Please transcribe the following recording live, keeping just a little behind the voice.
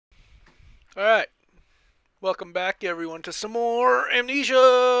Alright, welcome back everyone to some more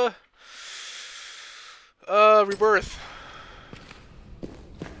Amnesia! Rebirth.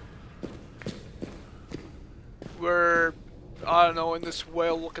 We're, I don't know, in this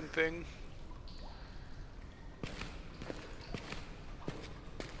whale looking thing.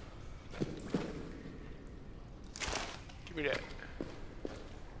 Give me that.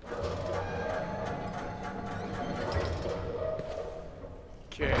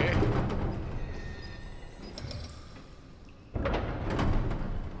 Okay.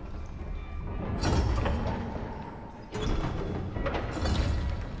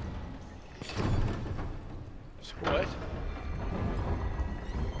 So what?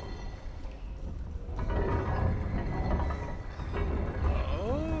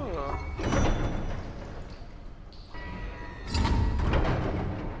 Oh.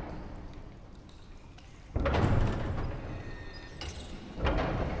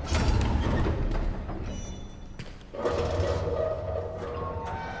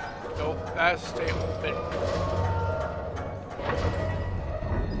 Nope, that's stay open.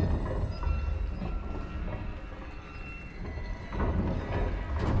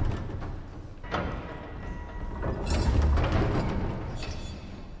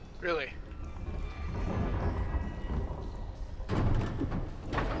 Really?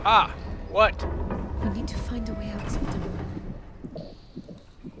 Ah! What? We need to find a way out of the room.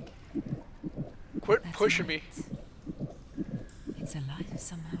 Quit That's pushing me. right. It's alive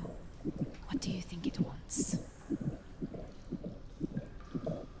somehow. What do you think it wants?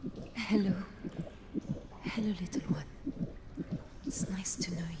 Hello. Hello, little one. It's nice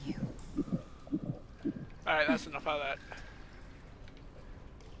to know you. Alright, that's enough of that.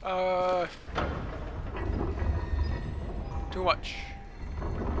 Too much.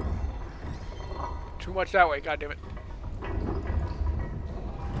 Too much that way, goddammit.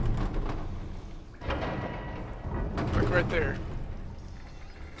 Like right there.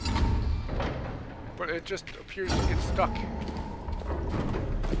 But it just appears to get stuck.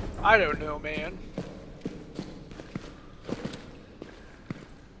 I don't know, man.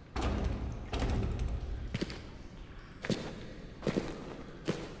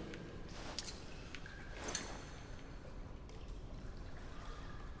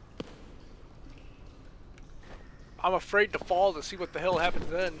 I'm afraid to fall to see what the hell happens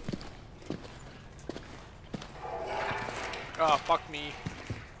then. Oh, fuck me.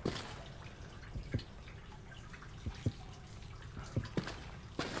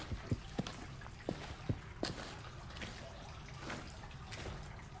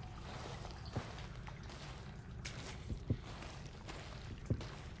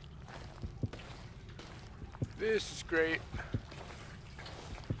 This is great.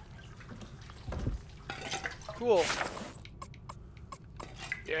 Cool.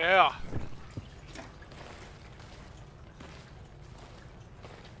 Yeah.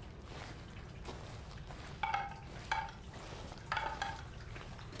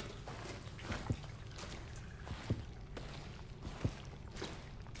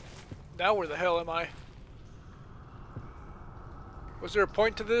 Now where the hell am I? Was there a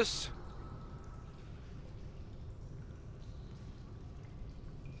point to this?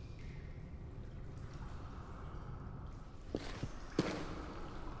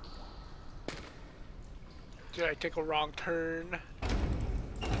 Did I take a wrong turn?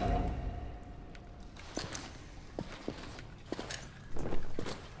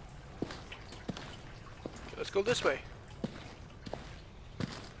 Let's go this way.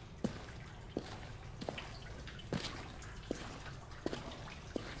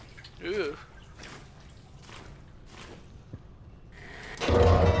 Ew.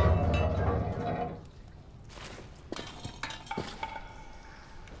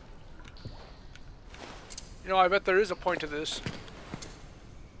 You know, I bet there is a point to this.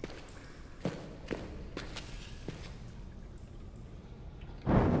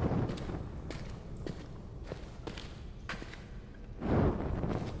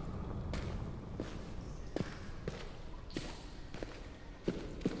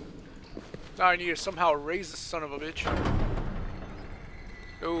 Now I need to somehow raise this son of a bitch.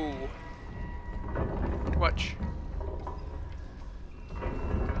 Oh. Too much.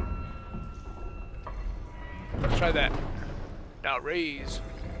 Let's try that. Now raise.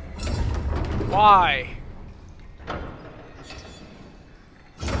 Why?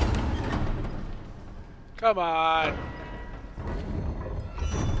 Come on.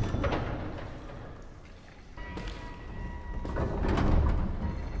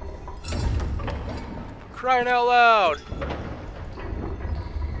 Crying out loud.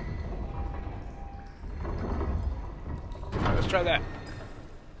 Let's try that.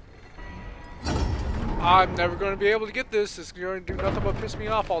 I'm never going to be able to get this. It's going to do nothing but piss me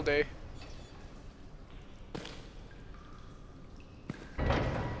off all day.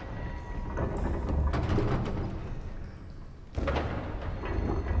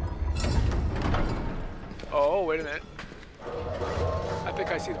 Oh, wait a minute. I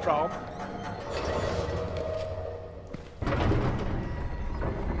think I see the problem.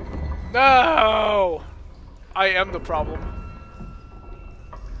 No! I am the problem.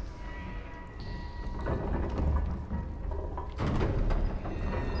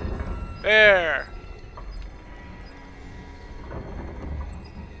 There!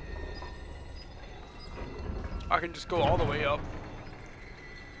 I can just go all the way up.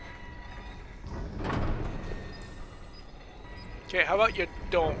 Okay, how about you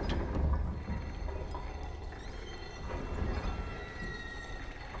don't?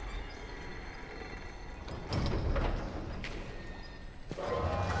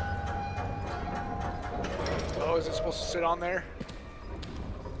 Oh, is it supposed to sit on there?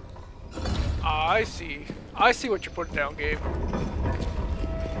 I see. I see what you're putting down, Gabe.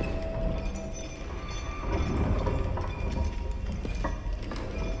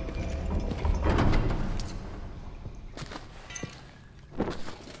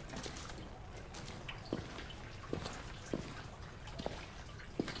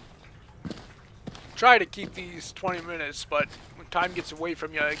 Try to keep these 20 minutes, but when time gets away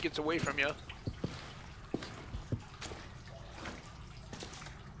from you, it gets away from you.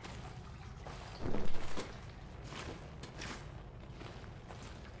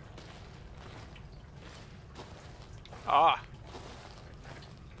 Ah.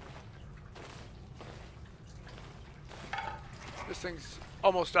 This thing's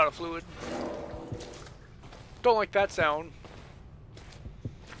almost out of fluid. Don't like that sound.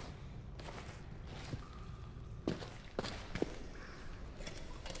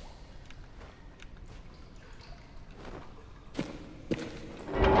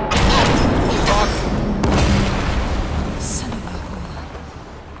 Son of a whore.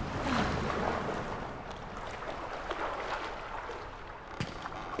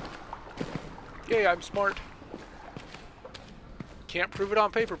 Yay, I'm smart. Can't prove it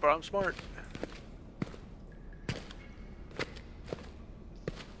on paper, but I'm smart.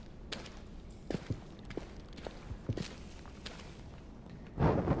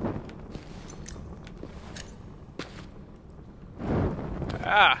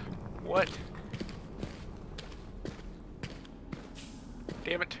 Ah, what?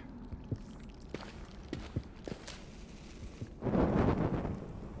 Damn it.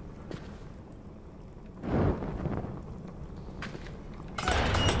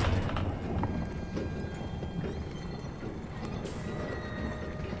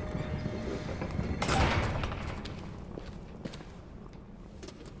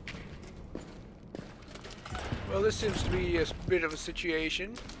 Well, this seems to be a bit of a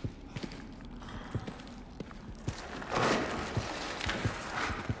situation.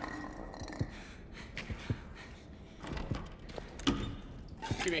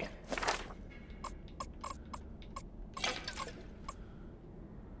 Give me.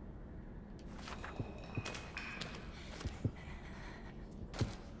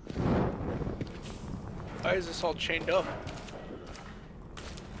 Why is this all chained up?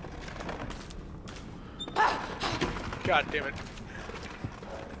 God damn it.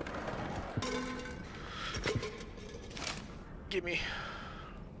 Give me.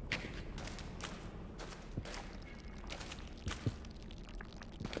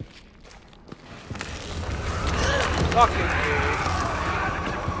 Fucking A.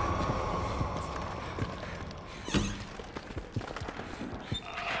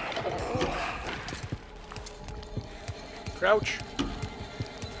 Crouch.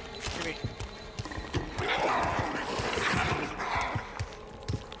 Give me.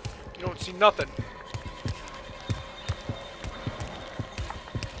 You don't see nothing.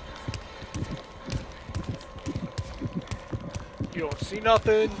 You don't see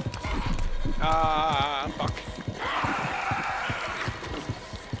nothing. Ah, fuck.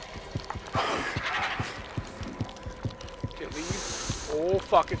 Okay, leave. Oh,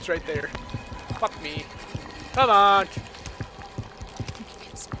 fuck, it's right there. Fuck me. Come on.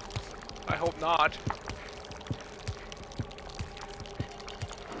 I hope not.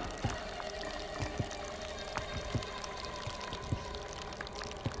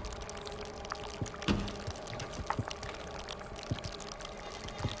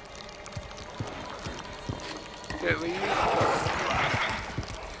 Okay, leave.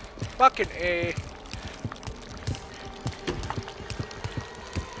 Fucking A.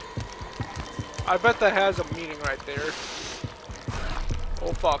 I bet that has a meaning right there.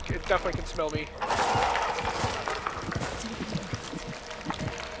 Oh fuck, it definitely can smell me.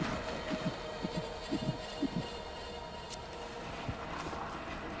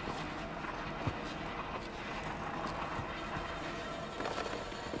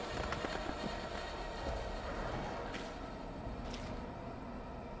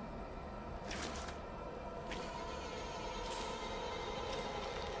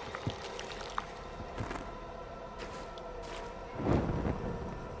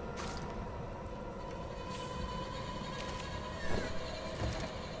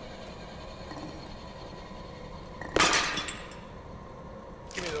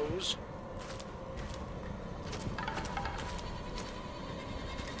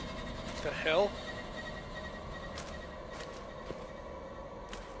 The hell?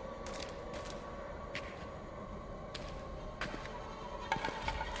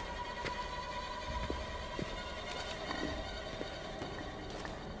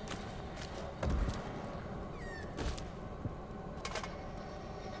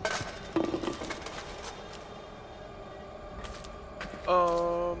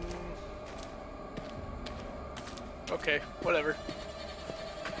 Okay, whatever.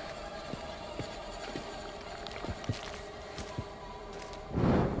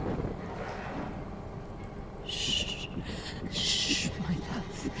 Shh. Shh, my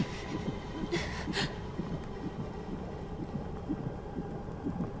love.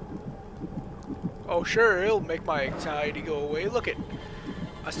 Oh sure, it'll make my anxiety go away. Look it.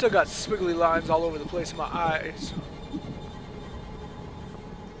 I still got squiggly lines all over the place in my eyes.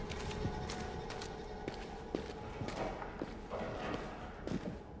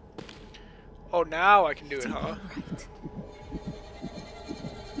 Oh, now I can do it, It's huh? all right.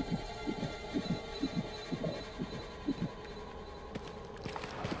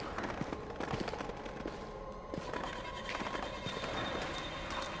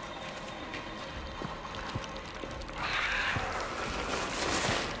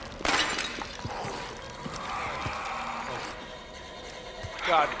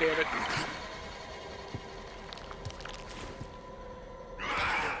 God damn it.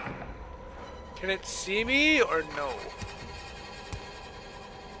 Can it see me or no?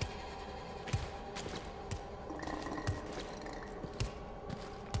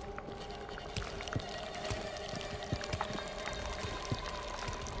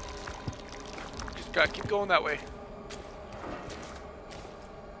 Just gotta keep going that way.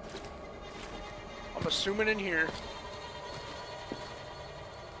 I'm assuming in here.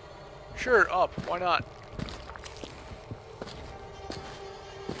 Sure, up. Why not?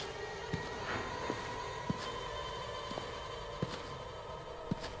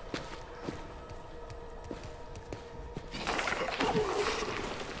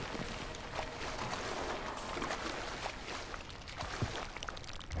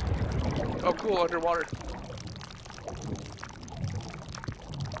 Oh, cool, underwater.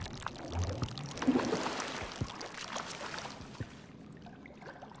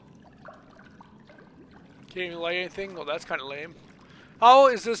 Can't even light anything? Well, that's kind of lame. How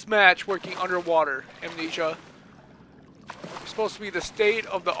is this match working underwater, Amnesia? It's supposed to be the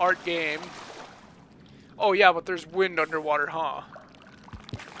state-of-the-art game. Oh yeah, but there's wind underwater, huh?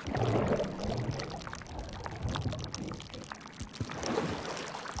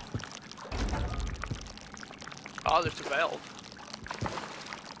 Oh, there's a valve.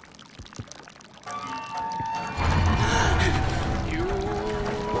 You...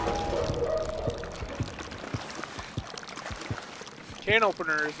 Can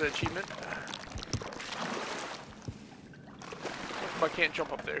opener is the achievement. If I can't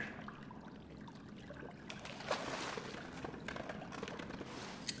jump up there.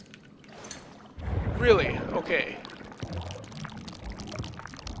 Really? Okay.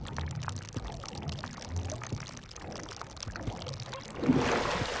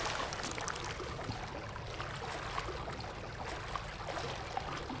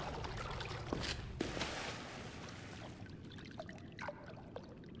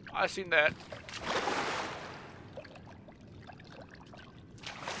 I seen that.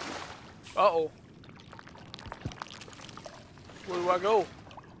 Uh-oh. Where do I go?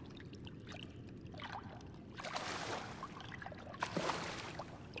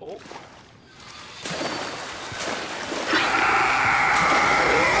 Oh.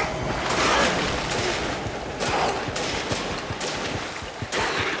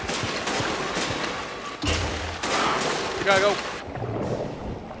 We gotta go.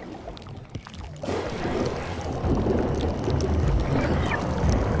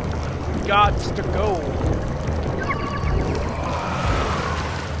 Gots to go.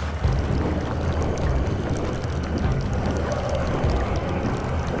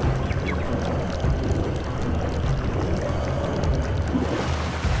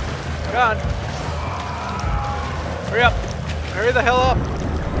 Come on. Hurry up. Hurry the hell up.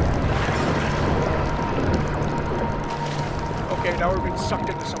 Okay, now we're being sucked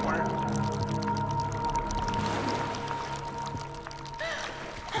into somewhere.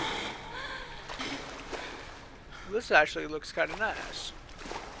 This actually looks kind of nice.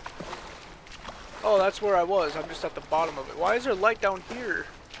 Oh, that's where I was. I'm just at the bottom of it. Why is there light down here?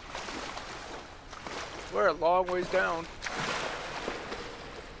 We're a long ways down.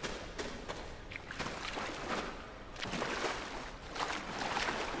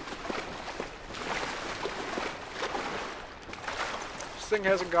 thing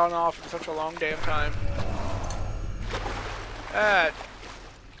hasn't gone off in such a long damn time. That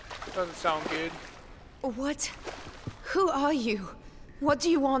doesn't sound good. What? Who are you? What do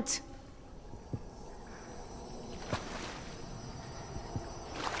you want?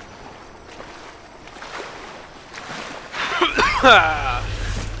 Well,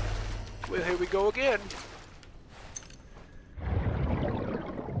 here we go again.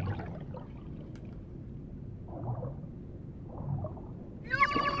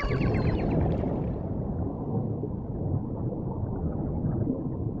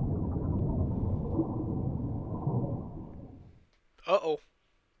 Uh-oh.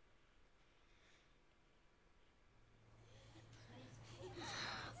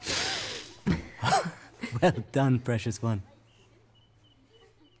 Well done, precious one.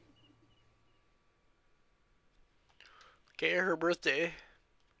 Okay, her birthday.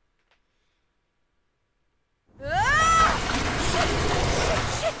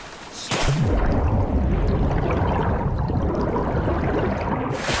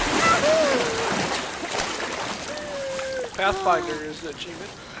 Pathfinder is the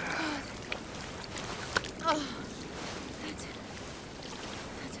achievement.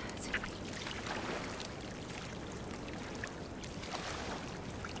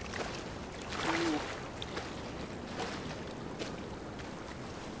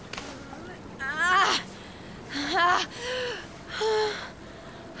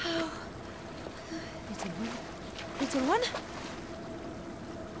 Little one?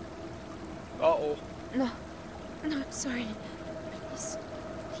 Uh-oh. No. No, I'm sorry.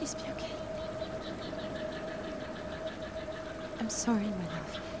 Please be okay. I'm sorry, my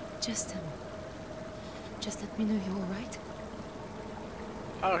love. Just let me know you're all right.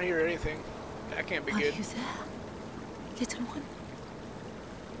 I don't hear anything. That can't be Are good. you there, little one?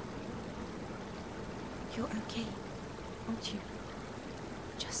 You're okay, aren't you?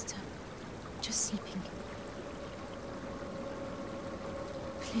 Just sleeping.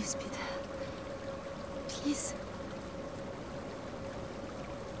 Please be there. Please.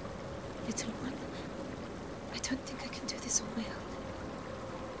 Little one, I don't think I can do this on my own.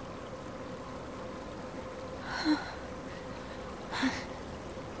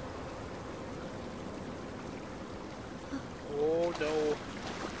 Oh no.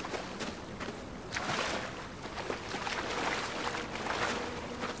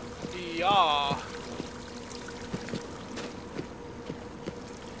 Yeah.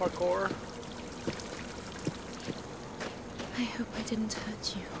 Parkour. I hope I didn't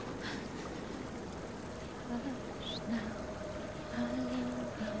hurt you. Hush now,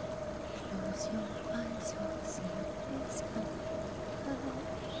 close your eyes, you'll see this come.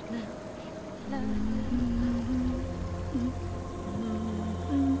 Hush now,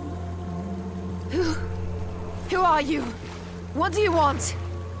 Who are you? What do you want?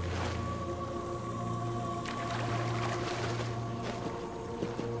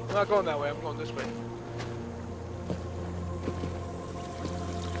 I'm not going that way, I'm going this way.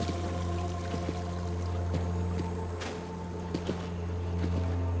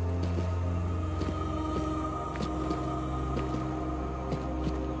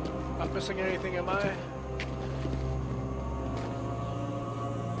 Not missing anything, am I?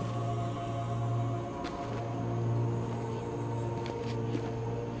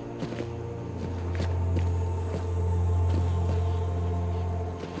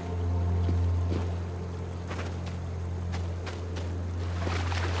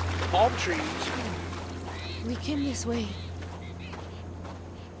 Palm trees. We came this way.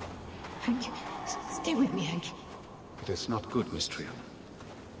 Hank, stay with me, Hank. It is not good, Miss Trian.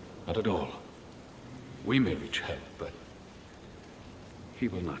 Not at all. We may reach help, but he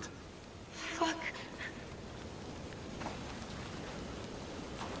will not. Fuck.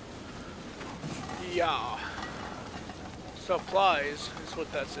 Yeah. Supplies is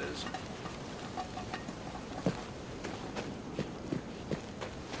what that says.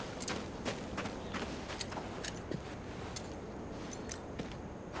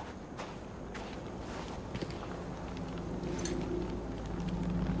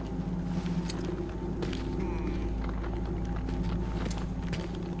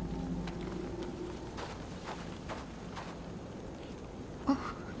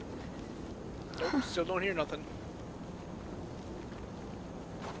 Nope, still don't hear nothing.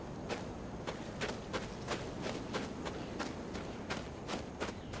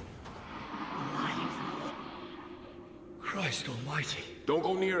 Christ almighty. Don't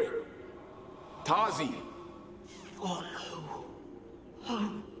go near it. Tazi. Follow.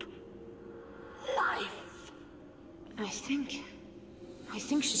 Hope. Life. I think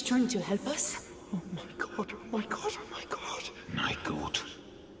she's trying to help us. Oh my god, oh my god, oh my god. Night goat.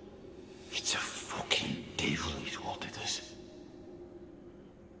 It's a fucking devil is what it is.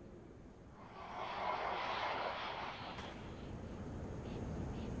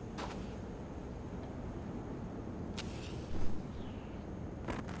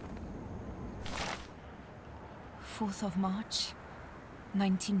 4th of March,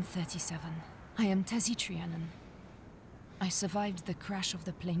 1937. I am Tezzy Trianon. I survived the crash of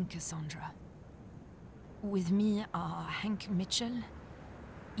the plane Cassandra. With me are Hank Mitchell,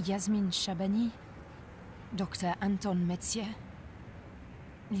 Yasmin Shabani, Dr. Anton Metzier,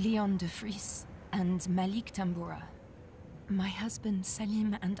 Leon de Vries, and Malik Tamboura. My husband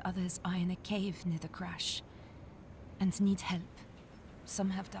Salim and others are in a cave near the crash and need help. Some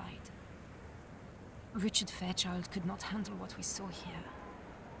have died. Richard Fairchild could not handle what we saw here.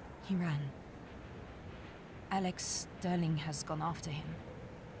 He ran. Alex Sterling has gone after him.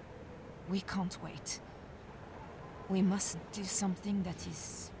 We can't wait. We must do something that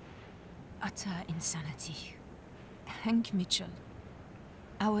is utter insanity. Hank Mitchell,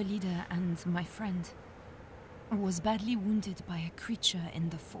 our leader and my friend, was badly wounded by a creature in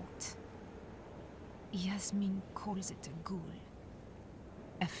the fort. Yasmin calls it a ghoul.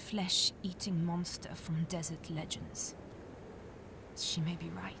 A flesh-eating monster from desert legends. She may be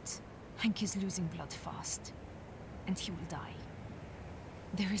right. Hank is losing blood fast, and he will die.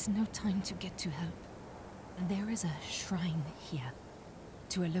 There is no time to get to help. There is a shrine here,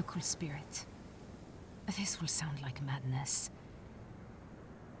 to a local spirit. This will sound like madness.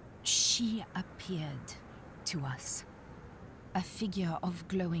 She appeared to us. A figure of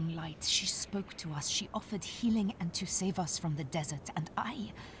glowing light. She spoke to us. She offered healing and to save us from the desert. And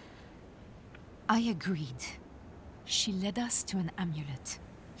I agreed. She led us to an amulet,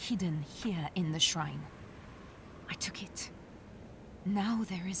 hidden here in the shrine. I took it. Now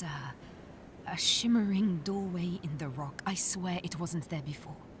there is a shimmering doorway in the rock. I swear it wasn't there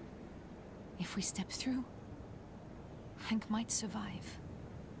before. If we step through, Hank might survive.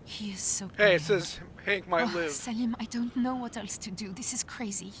 He is so pale. Hey, it says Hank might live. Salim, I don't know what else to do. This is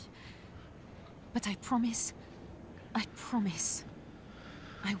crazy. But I promise, I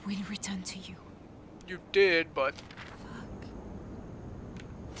will return to you. You did, but... Fuck.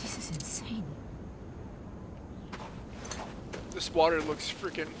 This is insane. This water looks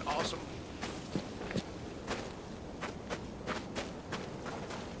freaking awesome.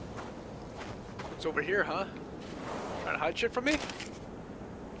 It's over here, huh? Trying to hide shit from me?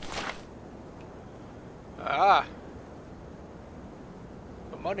 Ah.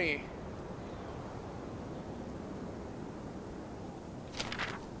 The money.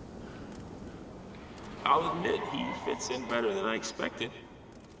 I'll admit, he fits in better than I expected.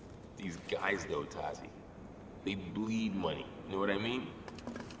 These guys, though, Tazi, they bleed money. You know what I mean?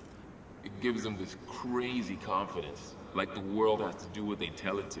 It gives them this crazy confidence, like the world has to do what they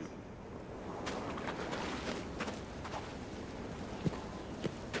tell it to.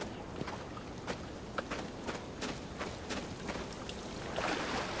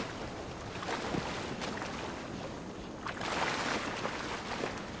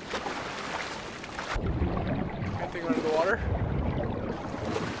 Anything under the water?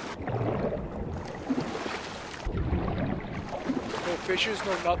 No fishes,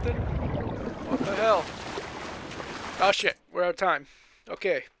 no nothing? What the hell? Oh shit, we're out of time.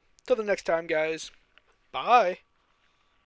 Okay, till the next time, guys. Bye.